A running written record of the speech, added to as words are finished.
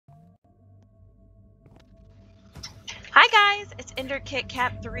Hi guys, it's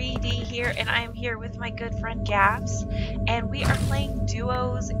EnderKitKat 3D here, and I am here with my good friend Gaffs, and we are playing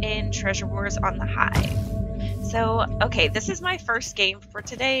duos in Treasure Wars on the Hive. So, okay, this is my first game for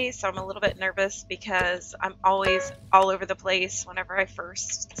today, so I'm a little bit nervous because I'm always all over the place whenever I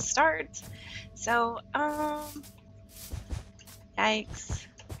first start. So, yikes.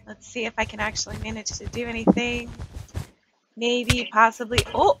 Let's see if I can actually manage to do anything. Maybe, possibly.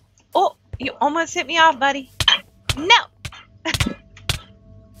 Oh, you almost hit me off, buddy. No!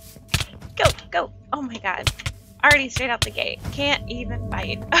 Go. Oh my god. Already straight out the gate. Can't even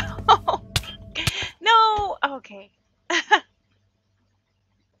fight. No! Okay.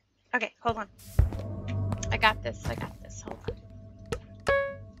 Okay, hold on. I got this. Hold on.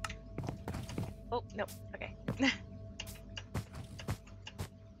 Oh, no. Okay.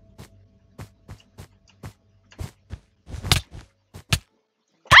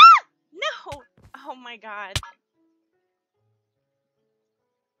 Ah! No! Oh my god.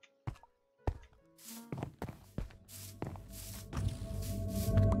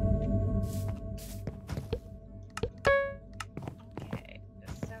 Okay,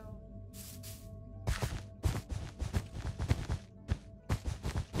 so...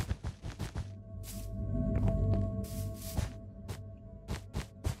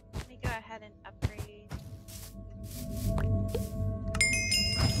 let me go ahead and upgrade.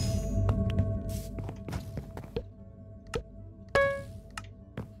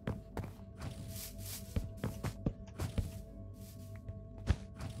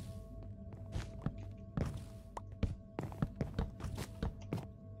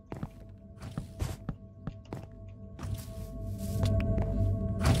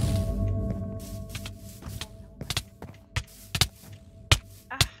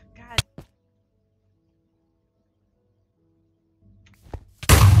 Ah, god.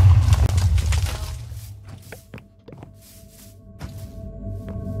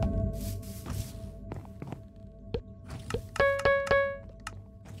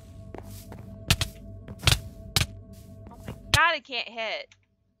 Oh my god, I can't hit.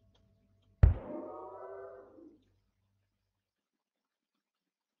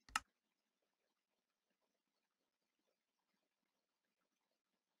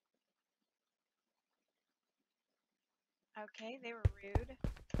 Okay, they were rude.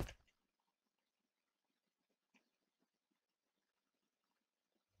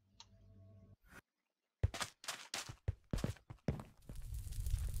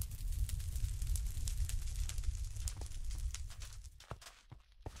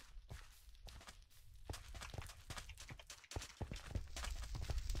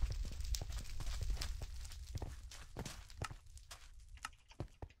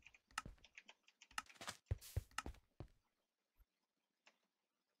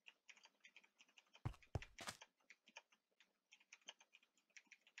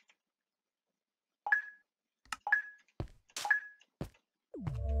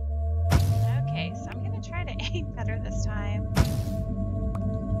 Okay, so I'm gonna try to aim better this time.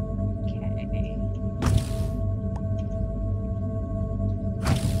 Okay.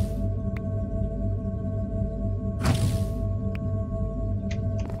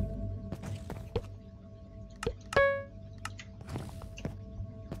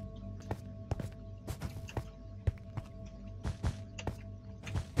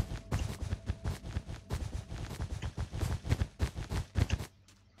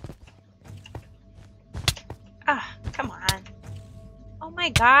 Ah, come on. Oh my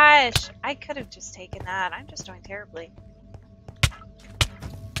gosh, I could have just taken that. I'm just doing terribly.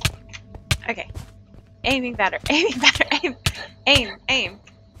 Okay, aiming better, aim.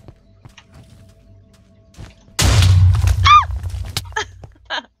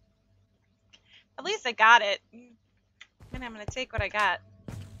 At least I got it. And I'm gonna take what I got.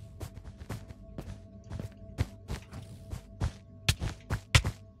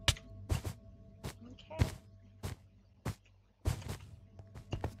 Okay.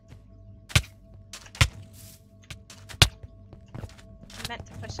 I meant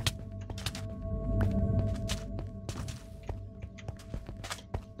to push him.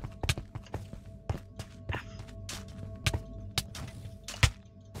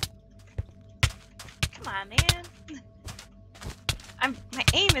 Come on, man. My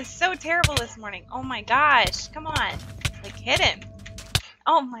aim is so terrible this morning. Oh my gosh. Come on. Like, hit him.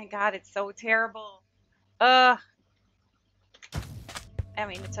 Oh my god, it's so terrible. Ugh. I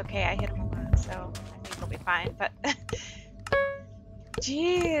mean, it's okay. I hit him a lot, so I think he'll be fine. But,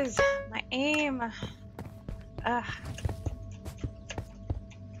 jeez, my aim. Ugh.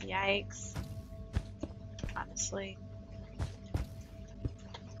 Yikes. Honestly.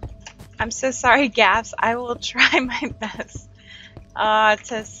 I'm so sorry, Gaffs. I will try my best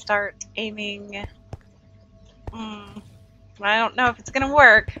to start aiming. I don't know if it's gonna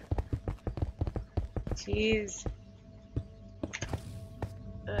work. Jeez.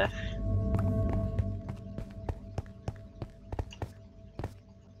 Ugh.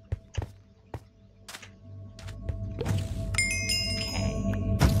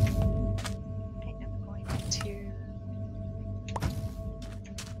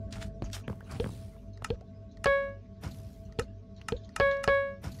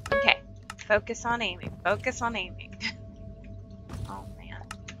 Focus on aiming. Focus on aiming. Oh man.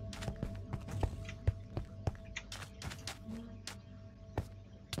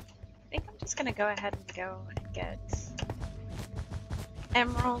 I think I'm just gonna go ahead and go and get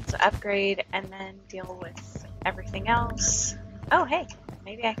emeralds, upgrade, and then deal with everything else. Oh hey,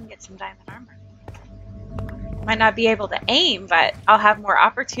 maybe I can get some diamond armor. Might not be able to aim, but I'll have more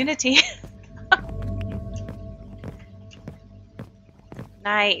opportunity.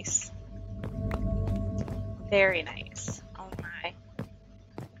 Nice. Very nice. Oh my.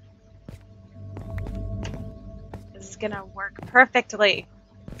 This is gonna work perfectly.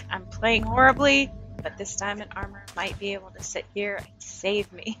 I'm playing horribly, but this diamond armor might be able to sit here and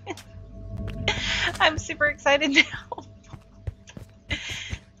save me. I'm super excited now.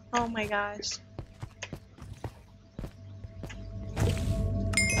 Oh my gosh.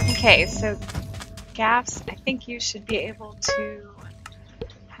 Okay, so Gaffs, I think you should be able to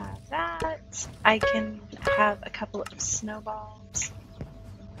have that. I can have a couple of snowballs.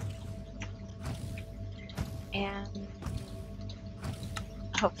 And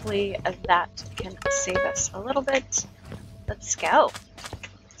hopefully that can save us a little bit. Let's go.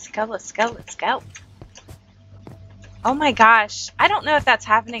 Let's go, let's go, let's go. Oh my gosh. I don't know if that's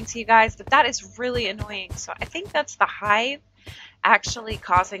happening to you guys, but that is really annoying. So I think that's the hive actually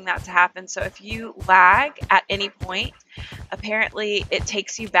causing that to happen. So if you lag at any point, apparently it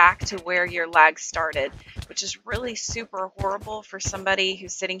takes you back to where your lag started, which is really super horrible for somebody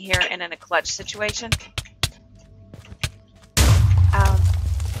who's sitting here in a clutch situation.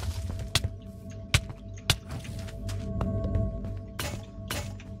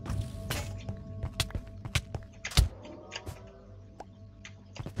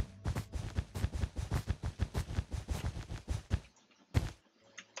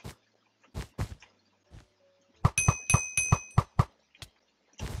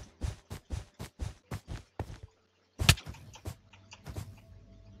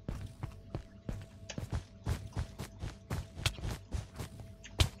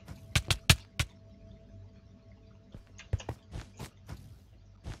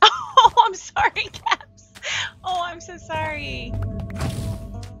 I'm sorry, Gaffs. Oh, I'm so sorry.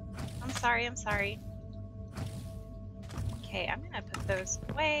 I'm sorry. Okay, I'm gonna put those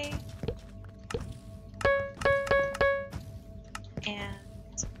away.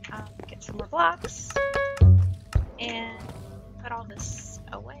 And get some more blocks. And put all this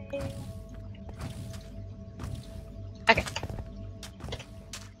away. Okay.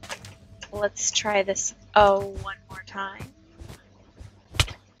 Let's try this one more time.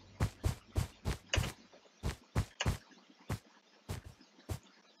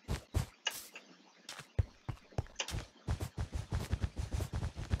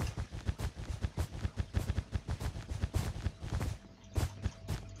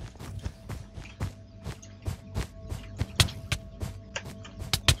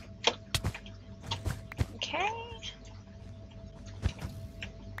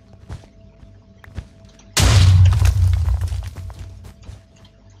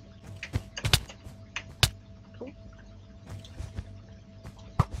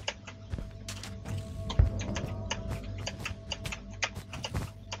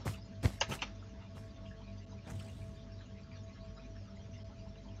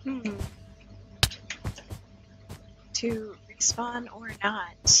 To respawn or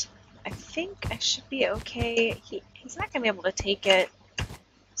not. I think I should be okay. He's not gonna be able to take it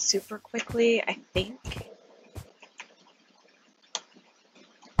super quickly, I think.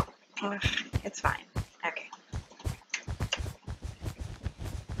 It's fine. Okay.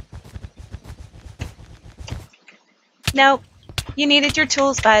 Nope. You needed your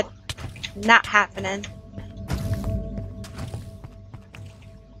tools, bud. Not happening.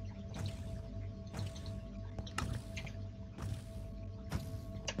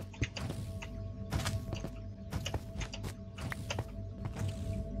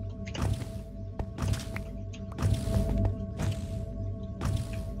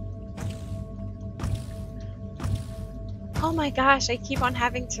 Oh my gosh, I keep on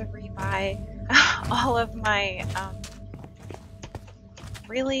having to rebuy all of my,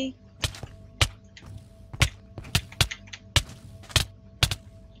 really?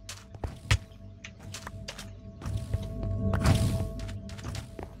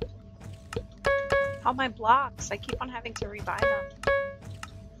 all my blocks. I keep on having to rebuy them.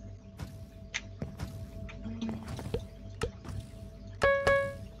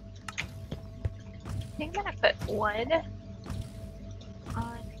 I think I'm gonna put wood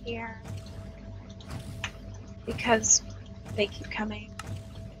on here because they keep coming.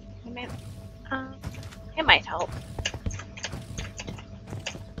 It might help.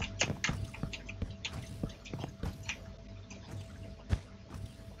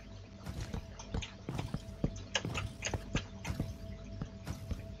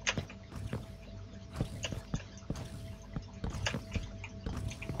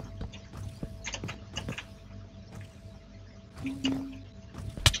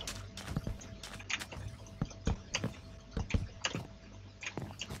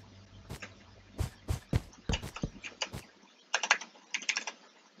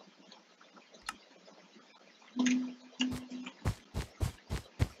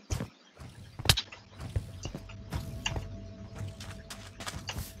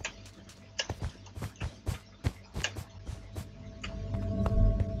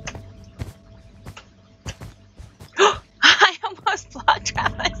 I almost blocked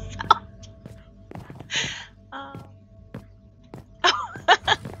out myself.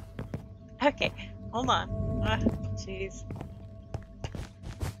 Okay, hold on. Jeez.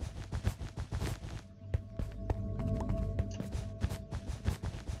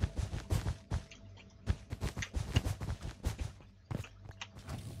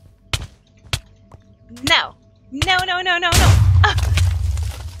 No. No, no, no, no, no.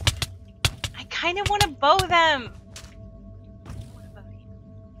 I kind of want to bow them.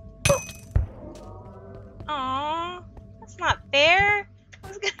 Aww, that's not fair. I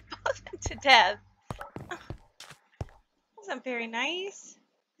was gonna bow them to death. Wasn't very nice.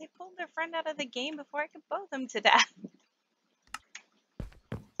 They pulled their friend out of the game before I could bow them to death.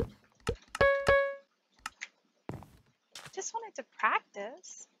 Just wanted to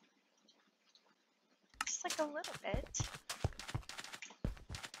practice. Just like a little bit.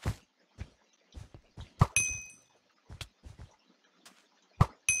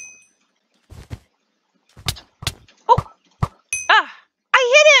 Oh! Ah!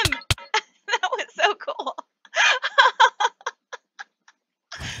 I hit him! That was so cool.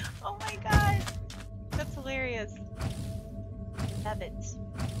 Oh my god. That's hilarious. Love it.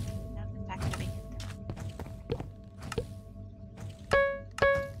 Love the fact that I hit them.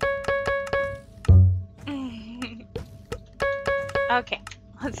 Okay,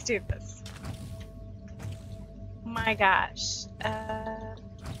 let's do this. My gosh.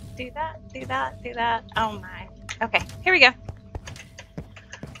 Do that, do that, do that. Oh my. Okay, here we go.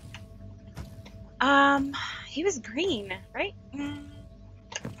 He was green, right? I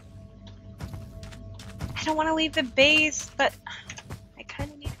don't want to leave the base, but I kind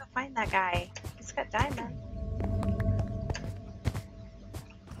of need to go find that guy. He's got diamond.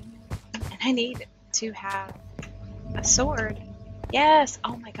 And I need to have a sword. Yes!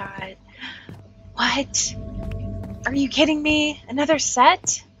 Oh my god. What? Are you kidding me? Another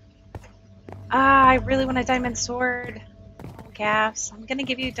set? I really want a diamond sword. Oh, Gaffs. I'm gonna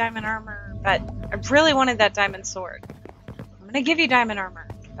give you diamond armor, but I really wanted that diamond sword. I'm gonna give you diamond armor,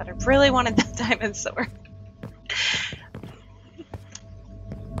 but I really wanted that diamond sword.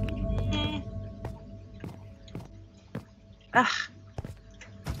 Ugh.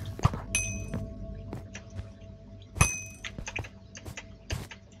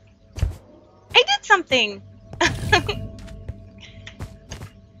 I did something!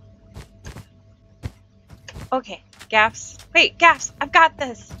 Okay, Gaffs. Wait, Gaffs, I've got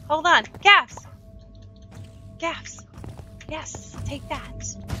this. Hold on, Gaffs. Gaffs. Yes, take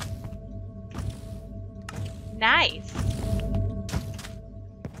that. Nice.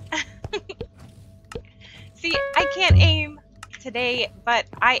 See, I can't aim today, but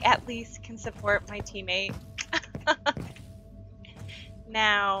I at least can support my teammate.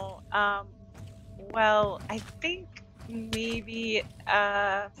 Now, well, I think maybe,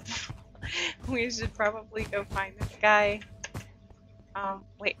 we should probably go find this guy.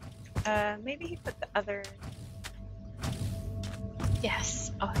 Wait, maybe he put the other...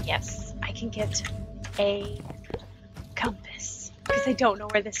 Yes, oh yes, I can get a compass. Because I don't know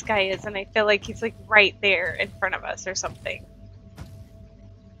where this guy is, and I feel like he's like right there in front of us or something.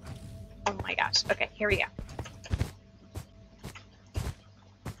 Oh my gosh, okay, here we go.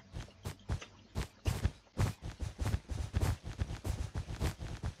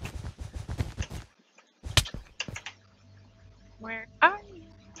 Where are you?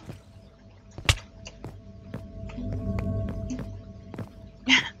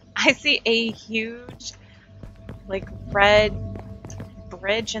 I see a huge, like, red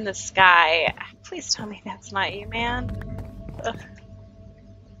bridge in the sky. Please tell me that's not you, man. Ugh.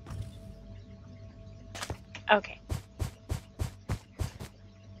 Okay.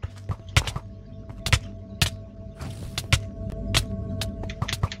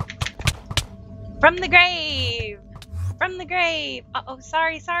 From the grave! From the grave! Uh-oh,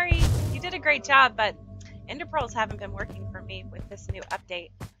 sorry. You did a great job, but Ender Pearls haven't been working for me with this new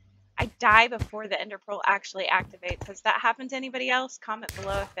update. I die before the Ender Pearl actually activates. Has that happened to anybody else? Comment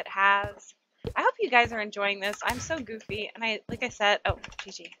below if it has. I hope you guys are enjoying this. I'm so goofy, and like I said, oh,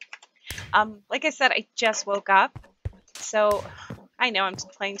 GG. Like I said, I just woke up, so I know I'm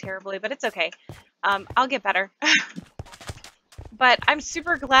playing terribly, but it's okay. I'll get better. But I'm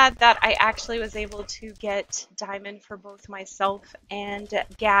super glad that I actually was able to get Diamond for both myself and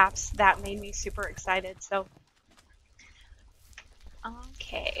Gaffs. That made me super excited. So,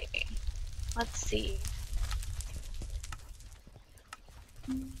 okay, let's see.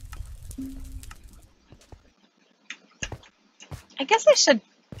 I guess I should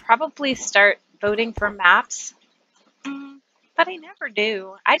probably start voting for maps, but I never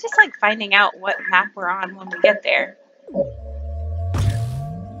do. I just like finding out what map we're on when we get there.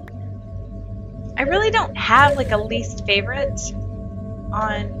 I really don't have like a least favorite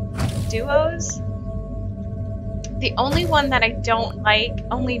on duos. The only one that I don't like,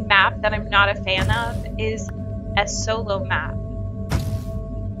 only map that I'm not a fan of, is a solo map.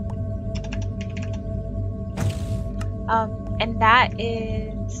 And that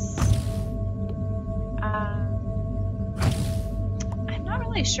is, I'm not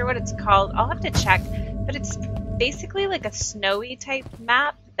really sure what it's called. I'll have to check, but it's basically like a snowy type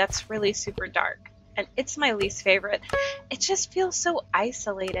map that's really super dark. And it's my least favorite. It just feels so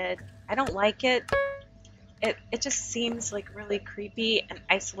isolated. I don't like it. It just seems like really creepy and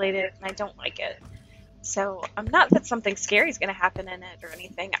isolated, and I don't like it. So, not that something scary is going to happen in it or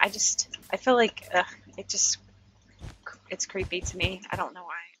anything. I feel like it's creepy to me. I don't know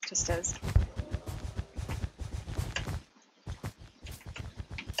why. It just is.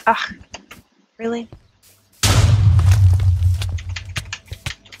 Ugh. Really?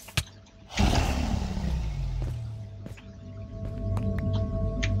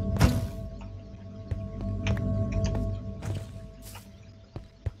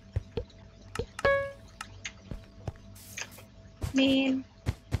 Mean.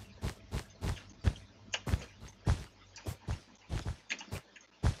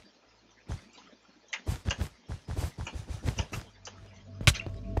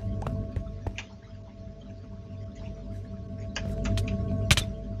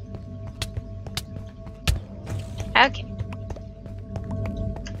 Okay.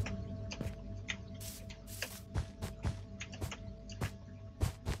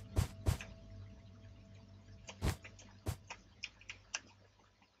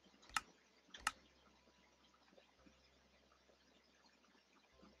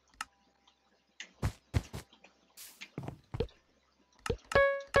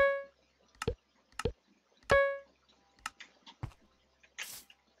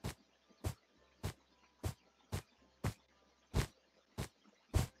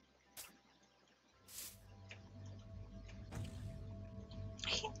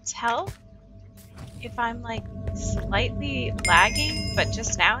 Tell if I'm like slightly lagging, but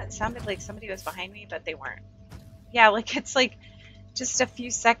just now it sounded like somebody was behind me, but they weren't. Yeah, like it's like just a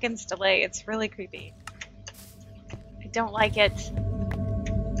few seconds delay. It's really creepy. I don't like it.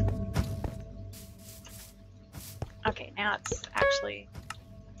 Okay, now it's actually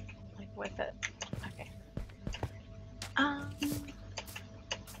like with it. Okay.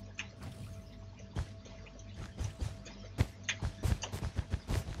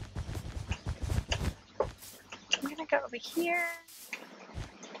 Go over here.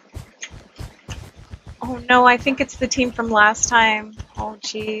 Oh no, I think it's the team from last time. Oh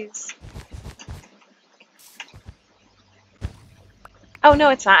jeez. Oh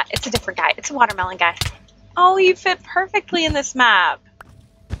no, it's not. It's a different guy. It's a watermelon guy. Oh, you fit perfectly in this map.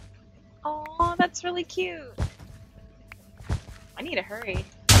 Oh, that's really cute. I need to hurry.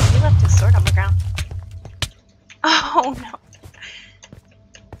 He left his sword on the ground. Oh no.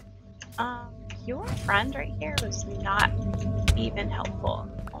 Your friend right here was not even helpful.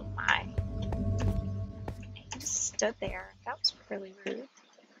 Oh my. He just stood there. That was really rude.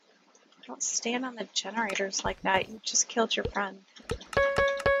 Don't stand on the generators like that. You just killed your friend.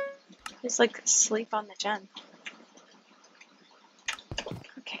 He's like asleep on the gen.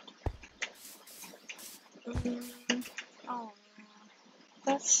 Okay. Oh,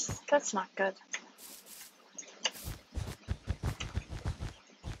 that's not good.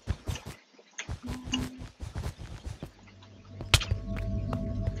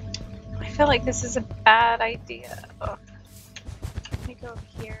 feel like this is a bad idea. Ugh. Let me go over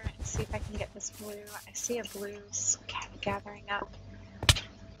here and see if I can get this blue. I see a blue gathering up.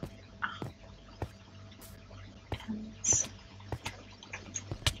 And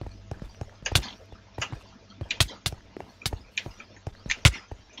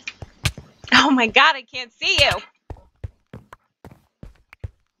oh my god, I can't see you!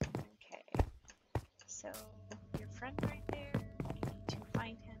 Okay. So, your friend right there, I need to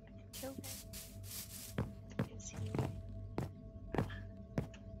find him and kill him. Is he...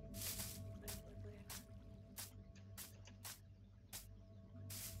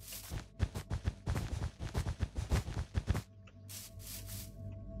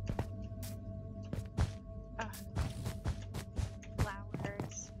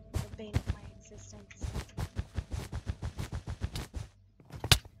 flowers, the bane of my existence.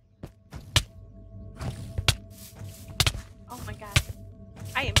 Oh my god.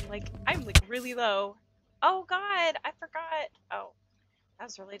 I'm like really low. Oh god, I forgot. Oh, that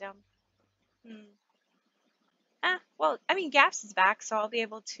was really dumb. Well, I mean, Gaffs is back, so I'll be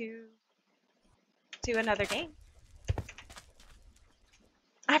able to do another game.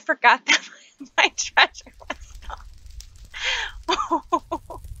 I forgot that my treasure was gone.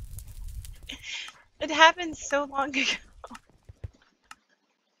 Oh, it happened so long ago.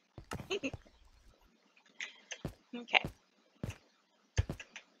 Okay.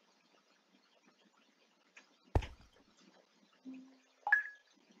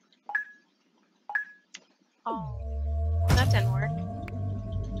 Oh, that didn't work.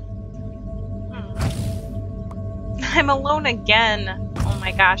 I'm alone again. Oh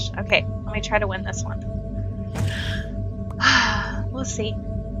my gosh. Okay, let me try to win this one. We'll see.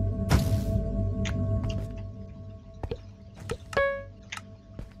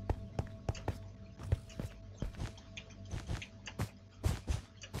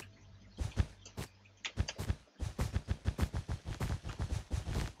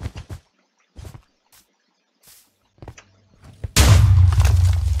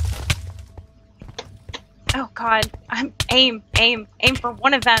 Oh god, aim for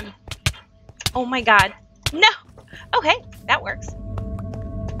one of them. Oh my god. No! Okay, that works.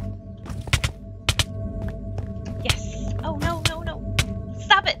 Yes. Oh no.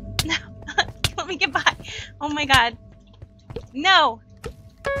 Stop it! No. Let me get by. Oh my god. No!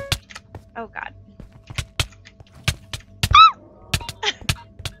 Oh god.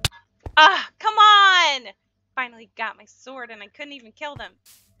 Ah, come on! Finally got my sword and I couldn't even kill them.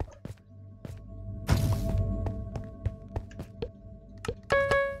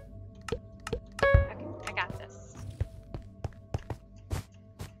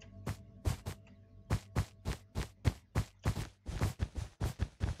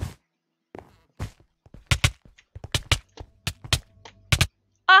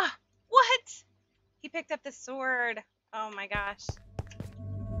 Ah, what? He picked up the sword. Oh my gosh.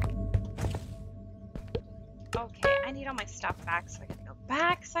 Okay, I need all my stuff back, so I gotta go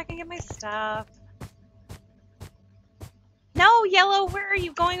back so I can get my stuff. No, Yellow, where are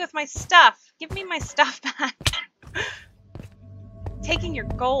you going with my stuff? Give me my stuff back. Taking your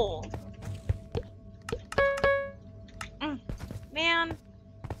gold. Man.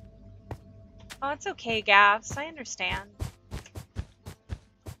 Oh, it's okay, Gaffs. I understand.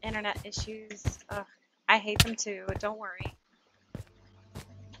 Internet issues. Ugh, I hate them too. Don't worry.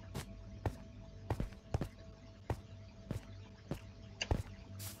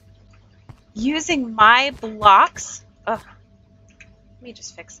 Using my blocks? Ugh. Let me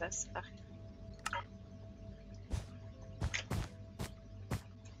just fix this. Ugh.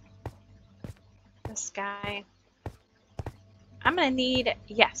 This guy. I'm gonna need...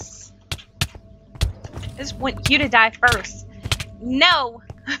 Yes. I just want you to die first. No!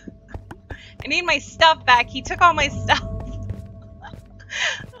 I need my stuff back. He took all my stuff.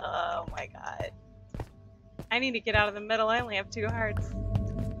 Oh my god. I need to get out of the middle. I only have 2 hearts.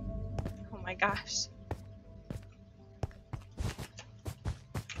 Oh my gosh.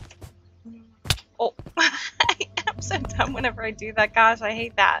 Oh. I'm so dumb whenever I do that. Gosh, I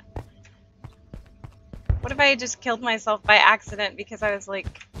hate that. What if I had just killed myself by accident because I was like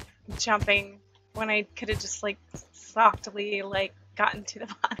jumping when I could have just like softly like gotten to the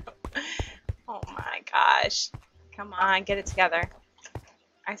bottom? Oh my gosh. Come on, get it together.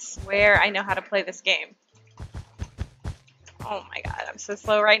 I swear I know how to play this game. Oh my god, I'm so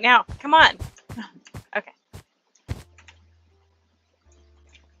slow right now. Come on. Okay.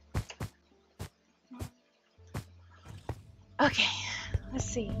 Okay, let's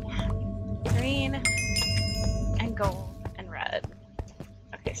see. Green and gold and red.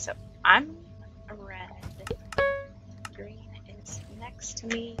 Okay, so I'm red. Green is next to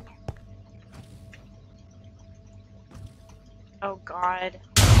me. Oh God.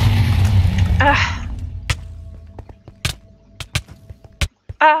 Ugh.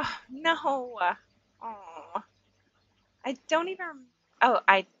 Oh, no. Oh. I don't even. Oh,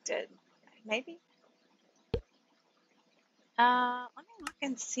 I did. Maybe. Let me look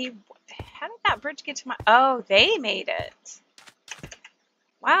and see. How did that bridge get to my. Oh, they made it.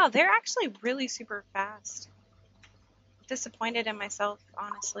 Wow, they're actually really super fast. Disappointed in myself,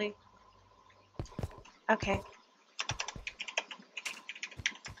 honestly. Okay.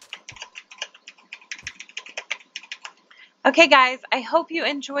 Okay, guys, I hope you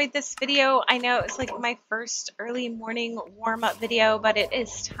enjoyed this video. I know it's like my first early morning warm-up video, but it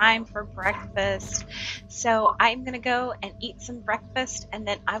is time for breakfast. So I'm going to go and eat some breakfast, and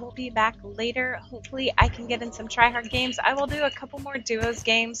then I will be back later. Hopefully, I can get in some try-hard games. I will do a couple more duos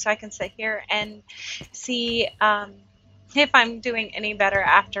games so I can sit here and see if I'm doing any better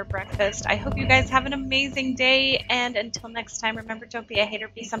after breakfast. I hope you guys have an amazing day, and until next time, remember, don't be a hater,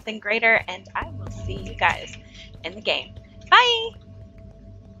 be something greater, and I will see you guys in the game. Bye!